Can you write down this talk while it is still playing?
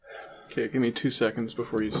Okay, give me 2 seconds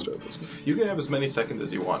before you start this. You can have as many seconds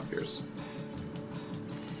as you want, Pierce.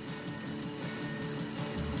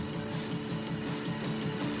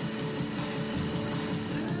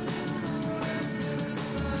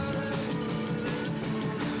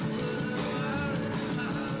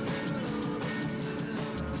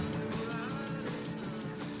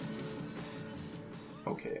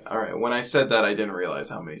 Okay, alright. When I said that, I didn't realize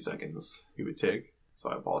how many seconds you would take, so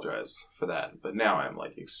I apologize for that. But now I'm,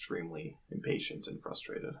 extremely impatient and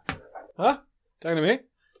frustrated. Huh? Talking to me?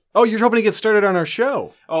 Oh, you're hoping to get started on our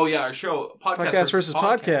show. Oh, yeah, our show, Podcast versus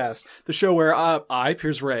Podcast. The show where I,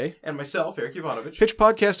 Piers Ray, and myself, Eric Ivanovich, pitch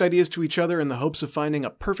podcast ideas to each other in the hopes of finding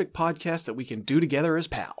a perfect podcast that we can do together as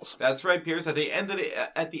pals. That's right, Piers. At the end of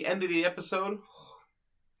the episode...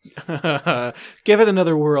 Give it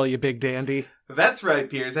another whirl, you big dandy. That's right,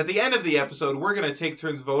 Piers. At the end of the episode, we're going to take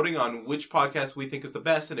turns voting on which podcast we think is the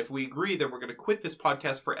best, and if we agree, then we're going to quit this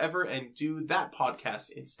podcast forever and do that podcast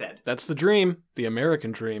instead. That's the dream. The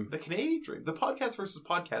American dream. The Canadian dream. The podcast versus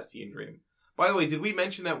podcastian dream. By the way, did we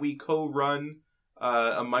mention that we co-run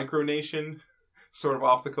a micronation sort of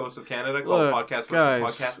off the coast of Canada called Podcast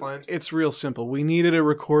versus Podcast Land? It's real simple. We needed a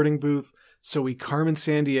recording booth. So we Carmen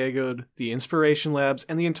Sandiego'd the Inspiration Labs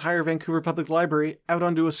and the entire Vancouver Public Library out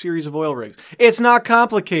onto a series of oil rigs. It's not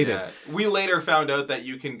complicated. Yeah. We later found out that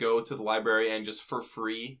you can go to the library and just for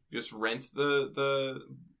free, just rent the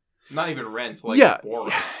not even rent, borrow. Yeah,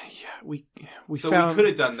 we could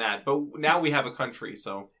have done that, but now we have a country,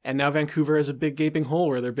 so. And now Vancouver has a big gaping hole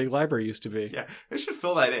where their big library used to be. Yeah, they should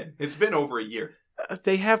fill that in. It's been over a year.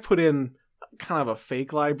 They have put in kind of a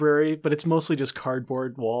fake library, but it's mostly just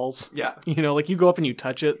cardboard walls. Yeah. You go up and you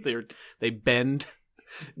touch it, they bend.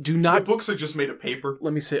 Do not... The books are just made of paper.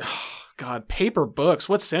 Let me say, oh God, paper books.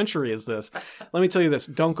 What century is this? Let me tell you this.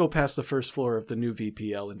 Don't go past the first floor of the new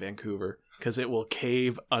VPL in Vancouver, because it will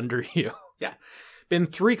cave under you. Yeah. Been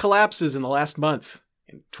 3 collapses in the last month.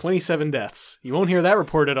 And 27 deaths. You won't hear that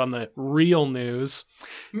reported on the real news.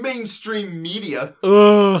 Mainstream media.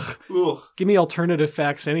 Ugh. Ugh. Give me alternative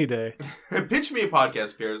facts any day. Pitch me a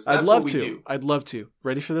podcast, Piers. That's I'd love what we to. do. I'd love to.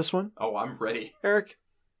 Ready for this one? Oh, I'm ready. Eric,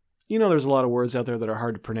 there's a lot of words out there that are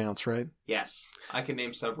hard to pronounce, right? Yes. I can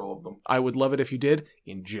name several of them. I would love it if you did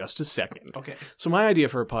in just a second. Okay. So my idea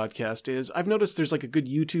for a podcast is I've noticed there's a good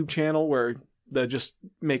YouTube channel where they just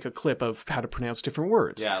make a clip of how to pronounce different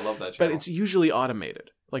words. Yeah, I love that channel. But it's usually automated.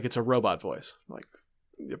 It's a robot voice.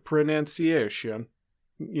 Pronunciation.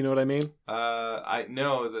 You know what I mean? I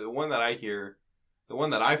know the one that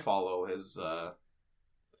I follow is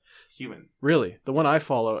human. Really? The one I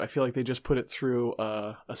follow, I feel like they just put it through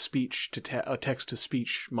a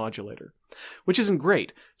text-to-speech modulator, which isn't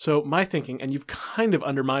great. So my thinking, and you've kind of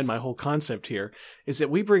undermined my whole concept here, is that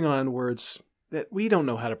we bring on words that we don't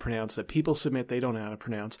know how to pronounce, that people submit they don't know how to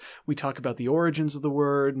pronounce. We talk about the origins of the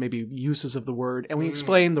word, maybe uses of the word, and we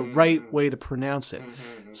explain the right way to pronounce it.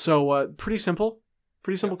 So pretty simple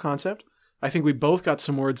concept. I think we both got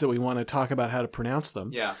some words that we want to talk about how to pronounce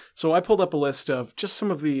them. Yeah. So I pulled up a list of just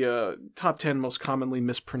some of the top 10 most commonly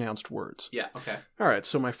mispronounced words. Yeah, okay. All right,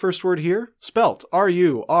 so my first word here, spelt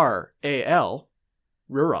R-U-R-A-L,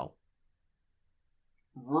 rural.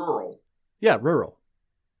 Rural. Yeah, rural.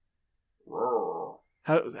 Rural.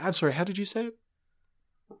 I'm sorry, how did you say it?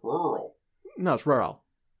 Rural. No, it's rural.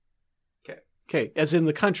 Okay, as in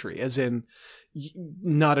the country, as in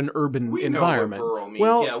not an urban environment. We know what rural means.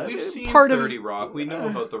 Well, yeah, we've seen part 30 Rock. We know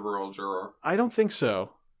about the rural juror. I don't think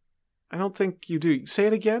so. I don't think you do. Say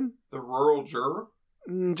it again. The rural juror?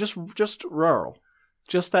 Just rural.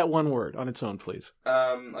 Just that one word on its own, please.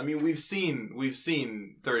 We've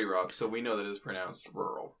seen 30 Rock, so we know that it's pronounced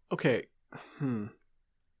rural. Okay.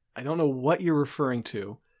 I don't know what you're referring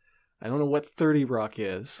to. I don't know what 30 Rock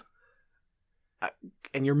is.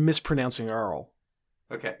 And you're mispronouncing Earl.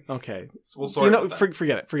 Okay. So we'll sort it.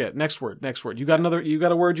 Forget it. Next word. You got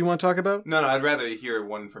a word you want to talk about? No, I'd rather hear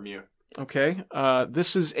one from you. Okay.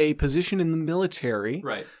 This is a position in the military.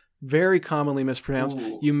 Right. Very commonly mispronounced.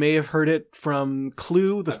 Ooh. You may have heard it from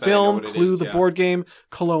Clue, the film, Clue, the board game,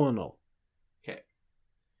 colonel. Okay.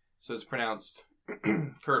 So it's pronounced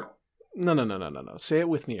colonel. No. Say it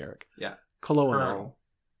with me, Eric. Yeah. Colonel.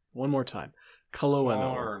 One more time. Colonel.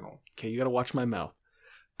 Colonel. Okay, you got to watch my mouth.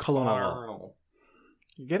 Colonel.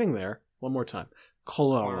 You're getting there. One more time.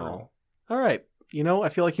 Colonel. All right. I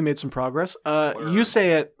feel like you made some progress. You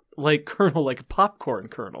say it like Colonel, like a popcorn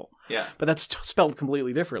kernel. Yeah. But that's spelled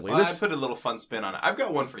completely differently. Well, I put a little fun spin on it. I've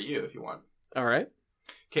got one for you if you want. All right.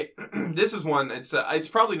 Okay. This is one. It's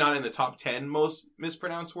probably not in the top 10 most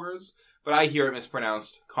mispronounced words, but I hear it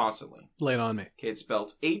mispronounced constantly. Lay it on me. Okay, it's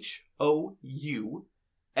spelled Housemates.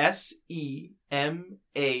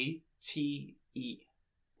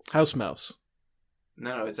 House mouse.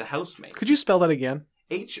 No, it's a housemate. Could you spell that again?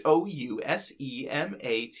 Housemate.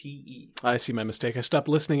 I see my mistake. I stopped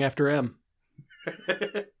listening after M.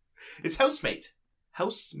 It's housemate.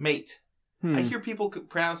 Housemate. I hear people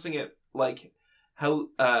pronouncing it like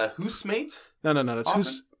housemate. No.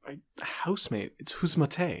 It's housemate. It's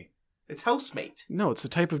husmate. It's housemate. No, it's a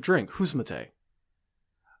type of drink. Husmate.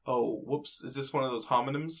 Oh, whoops. Is this one of those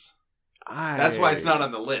homonyms? That's why it's not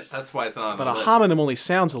on the list. But a homonym only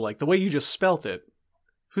sounds alike. The way you just spelt it.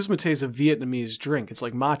 Husmate is a Vietnamese drink. It's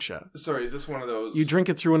like matcha. Sorry, is this one of those... You drink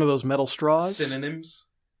it through one of those metal straws? Synonyms?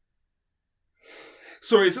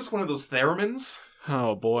 Sorry, is this one of those theremins?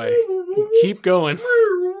 Oh, boy. Keep going.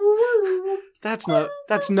 That's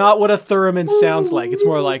not what a theremin sounds like. It's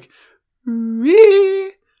more like... Well,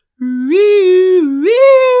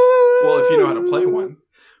 if you know how to play one.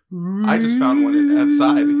 I just found one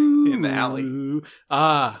outside in the alley.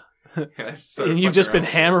 Ah. And you've just been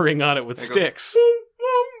hammering on it with sticks.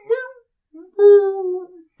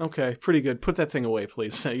 Okay, pretty good. Put that thing away,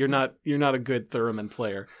 please. You're not a good theremin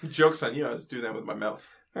player. Joke's on you. I was doing that with my mouth.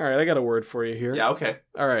 All right, I got a word for you here. Yeah, okay.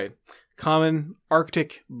 All right. Common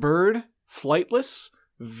Arctic bird, flightless,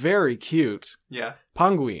 very cute. Yeah.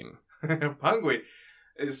 Penguin. Penguin.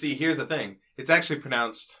 See, here's the thing. It's actually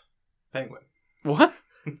pronounced penguin. What?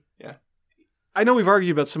 Yeah. I know we've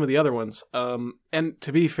argued about some of the other ones. And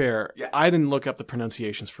to be fair, yeah. I didn't look up the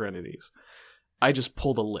pronunciations for any of these. I just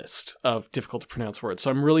pulled a list of difficult to pronounce words. So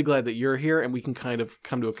I'm really glad that you're here and we can kind of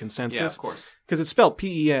come to a consensus. Yeah, of course. Because it's spelled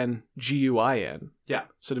Penguin. Yeah.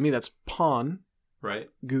 So to me, that's Pon. Right.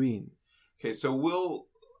 Guin. Okay, so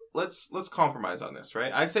let's compromise on this,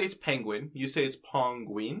 right? I say it's penguin. You say it's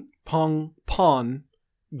penguin. Pon.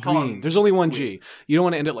 Guin. There's only one G. You don't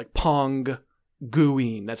want to end it like Pong.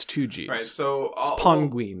 Guin. That's two G's. Right. So it's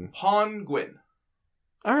Penguin. Penguin.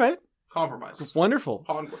 All right. Compromise. Wonderful.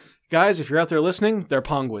 Penguin. Guys, if you're out there listening, they're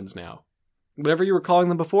penguins now. Whatever you were calling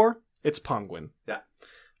them before, it's penguin. Yeah.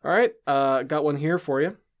 All right. Got one here for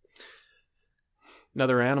you.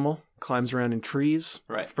 Another animal. Climbs around in trees.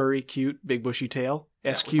 Right. Furry, cute, big bushy tail.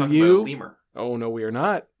 Yeah, SQU. we're talking about a lemur. Oh, no, we are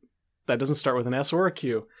not. That doesn't start with an S or a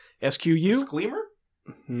Q. SQU.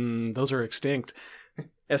 Skleamer? Those are extinct.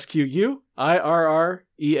 SQUIRREL.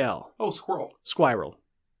 Oh, squirrel. Squirrel.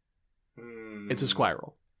 It's a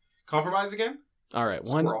squirrel. Compromise again? All right.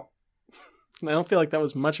 Squirrel. I don't feel like that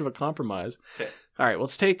was much of a compromise. Okay. All right.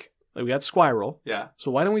 Let's take... We got squirrel. Yeah.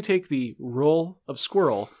 So why don't we take the roll of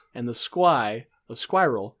squirrel and the squy of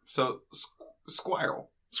squirrel? So,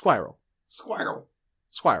 squirrel. Squirrel. Squirrel.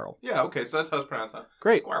 Squirrel. Yeah, okay. So that's how it's pronounced. Huh?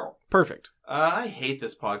 Great. Squirrel. Perfect. I hate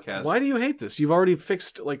this podcast. Why do you hate this? You've already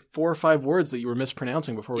fixed like 4 or 5 words that you were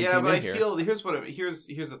mispronouncing before we came in here. Yeah, but I feel...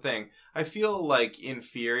 Here's the thing. I feel like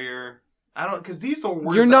inferior... I don't... Because these are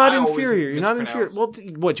words You're not that inferior. You're not inferior. Well,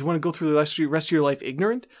 what? Do you want to go through the rest of your life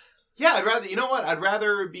ignorant? Yeah, I'd rather... You know what? I'd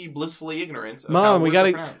rather be blissfully ignorant of Mom, how we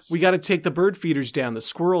words gotta take the bird feeders down. The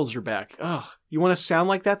squirrels are back. Ugh. You want to sound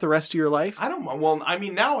like that the rest of your life? I don't... Well, I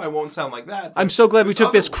mean, now I won't sound like that. I'm so glad we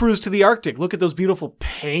took this cruise to the Arctic. Look at those beautiful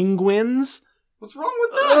penguins. What's wrong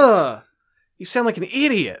with that? Ugh. You sound like an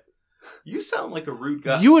idiot. You sound like a rude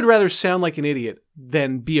guy. You would rather sound like an idiot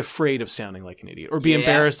than be afraid of sounding like an idiot or be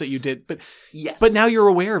embarrassed that you did. But now you're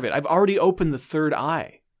aware of it. I've already opened the third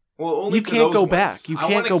eye. Well, only you can't go back. You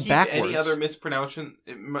can't go backwards. Any other I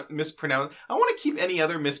want to keep any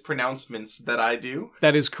other mispronouncements that I do.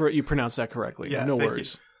 That is correct. You pronounce that correctly. Yeah, no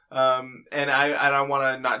worries. And I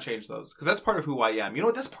want to not change those because that's part of who I am. You know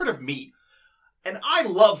what? That's part of me, and I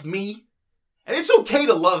love me, and it's okay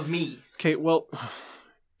to love me. Okay, well,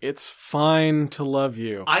 it's fine to love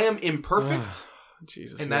you. I am imperfect,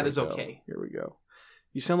 Jesus, and that is okay. Here we go.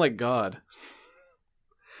 You sound like God.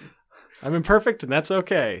 I'm imperfect, and that's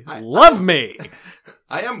okay. Love me!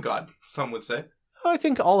 I am God, some would say. I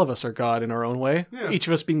think all of us are God in our own way. Yeah. Each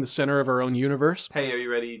of us being the center of our own universe. Hey, are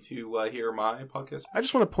you ready to hear my podcast? I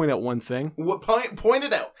just want to point out one thing. What, point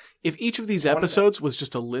it out. If each of these episodes was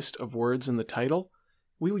just a list of words in the title,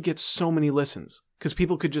 we would get so many listens. Because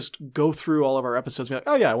people could just go through all of our episodes and be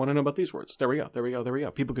like, oh yeah, I want to know about these words. There we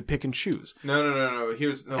go. People could pick and choose. No.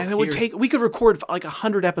 We could record like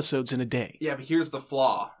 100 episodes in a day. Yeah, but here's the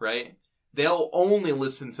flaw, right? They'll only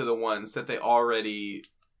listen to the ones that they already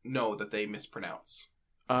know that they mispronounce.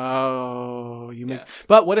 Oh,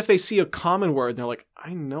 But what if they see a common word and they're like,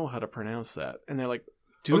 I know how to pronounce that. And they're like,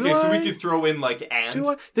 so we could throw in like and. Do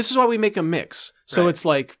I? This is why we make a mix. So It's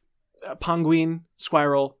like penguin,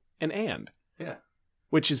 squirrel, and. Yeah.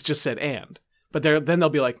 Which is just said and. But then they'll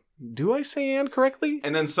be like, do I say and correctly?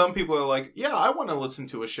 And then some people are like, yeah, I want to listen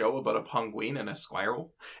to a show about a penguin and a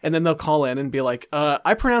squirrel. And then they'll call in and be like,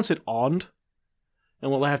 I pronounce it ond. And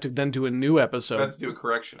we'll have to then do a new episode. We have to do a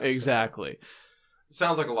correction episode. Exactly.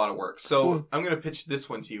 Sounds like a lot of work. So I'm going to pitch this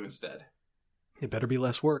one to you instead. It better be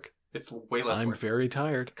less work. It's way less work. I'm very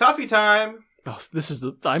tired. Coffee time! Oh,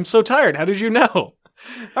 I'm so tired. How did you know?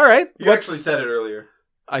 All right. You actually said it earlier.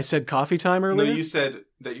 I said coffee time earlier? No, you said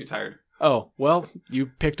that you're tired. Oh, well, you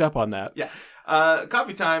picked up on that. Yeah.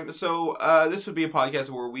 Coffee time. So this would be a podcast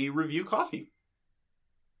where we review coffee.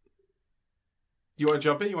 You want to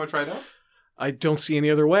jump in? You want to try it out? I don't see any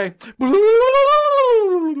other way.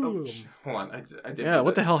 Oh, hold on. I did. Yeah,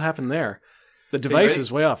 what the hell happened there? The device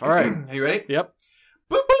is way off. All right. Are you ready? Yep.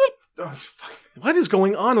 Oh, fuck. What is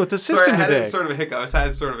going on with the system today? I had sort of a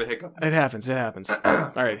hiccup. It happens.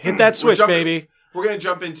 All right. Hit that switch, baby. We're going to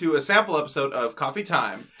jump into a sample episode of Coffee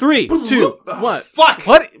Time. 3, 2, 1. Fuck!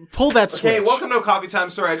 What? Pull that switch. Okay, welcome to Coffee Time.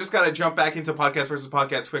 Sorry, I just got to jump back into Podcast versus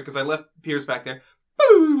Podcast quick because I left Piers back there.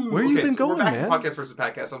 Where you been going, we're back man? In Podcast versus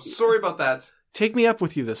Podcast. I'm sorry about that. Take me up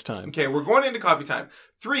with you this time. Okay, we're going into Coffee Time.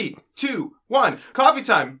 3, 2, 1. Coffee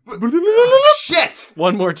Time. Shit!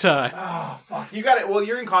 One more time. Oh, fuck. You got it. Well,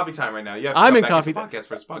 you're in Coffee Time right now. You have to I'm come in back Coffee into Podcast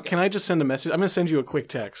versus Podcast. Can I just send a message? I'm going to send you a quick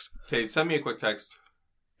text. Okay, send me a quick text.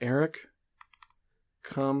 Eric,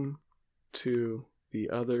 come to the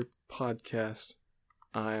other podcast.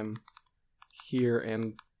 I'm here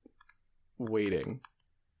and waiting.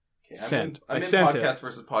 Okay, Send. I'm in sent Podcast it.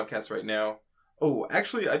 versus Podcast right now. Oh,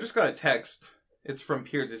 actually, I just got a text. It's from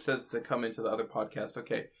Piers. It says to come into the other podcast.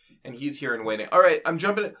 Okay. And he's here and waiting. All right, I'm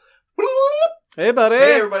jumping in. Hey, buddy.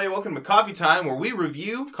 Hey, everybody. Welcome to Coffee Time, where we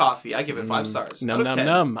review coffee. I give it 5 stars. Num, num,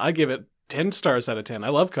 num. I give it 10 stars out of 10. I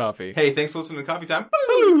love coffee. Hey, thanks for listening to Coffee Time.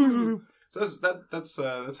 So that's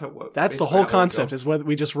how. That's the whole concept, is what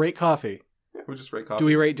we just rate coffee. Yeah, we just rate coffee. Do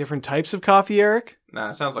we rate different types of coffee, Eric? Nah,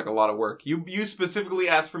 it sounds like a lot of work. You specifically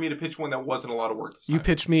asked for me to pitch one that wasn't a lot of work this time. You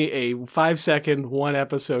pitched me a 5-second,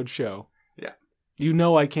 1-episode show. Yeah. You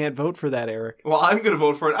know I can't vote for that, Eric. Well, I'm going to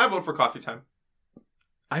vote for it. I vote for Coffee Time.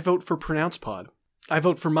 I vote for Pronounce Pod. I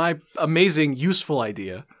vote for my amazing, useful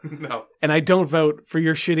idea. No. And I don't vote for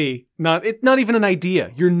your shitty, not even an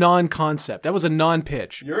idea, your non-concept. That was a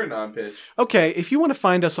non-pitch. You're a non-pitch. Okay, if you want to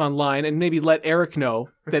find us online and maybe let Eric know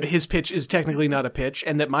that his pitch is technically not a pitch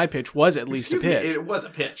and that my pitch was at least a pitch. It was a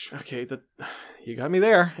pitch. Okay, you got me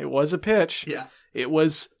there. It was a pitch. Yeah. It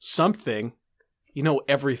was something. You know,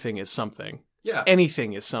 everything is something. Yeah.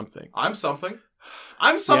 Anything is something. I'm something.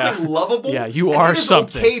 I'm something lovable. Yeah, you are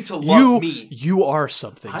something. It's okay to love me. You are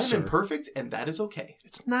something, I'm sir. imperfect, and that is okay.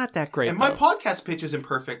 It's not that great, And my podcast pitch is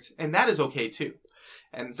imperfect, and that is okay, too.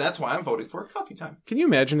 And that's why I'm voting for Coffee Time. Can you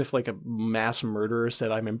imagine if, like, a mass murderer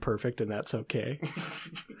said I'm imperfect and that's okay?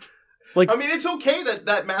 Like, I mean, it's okay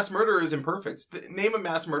that mass murderer is imperfect. Name a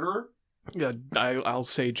mass murderer. Yeah, I'll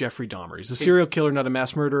say Jeffrey Dahmer. He's a serial killer, not a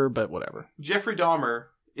mass murderer, but whatever. Jeffrey Dahmer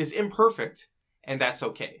is imperfect, and that's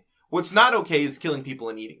okay. What's not okay is killing people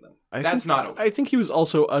and eating them. That's not okay. I think he was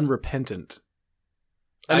also unrepentant.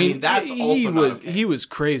 I mean that's also not okay. He was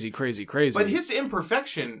crazy. But his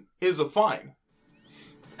imperfection is a fine.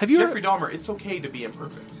 Jeffrey Dahmer, it's okay to be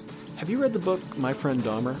imperfect. Have you read the book My Friend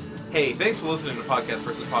Dahmer? Hey, thanks for listening to Podcast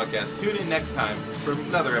versus Podcast. Tune in next time for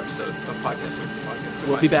another episode of Podcast versus Podcast.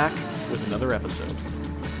 Goodbye. We'll be back with another episode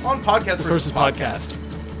on Podcast versus Podcast.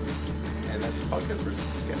 And that's Podcast versus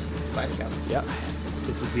Podcast. It's signing out. Yeah.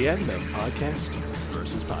 This is the end of Podcast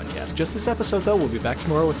versus Podcast. Just this episode, though. We'll be back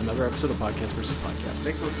tomorrow with another episode of Podcast versus Podcast.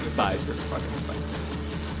 Thanks for listening to Podcast versus Podcast. Bye.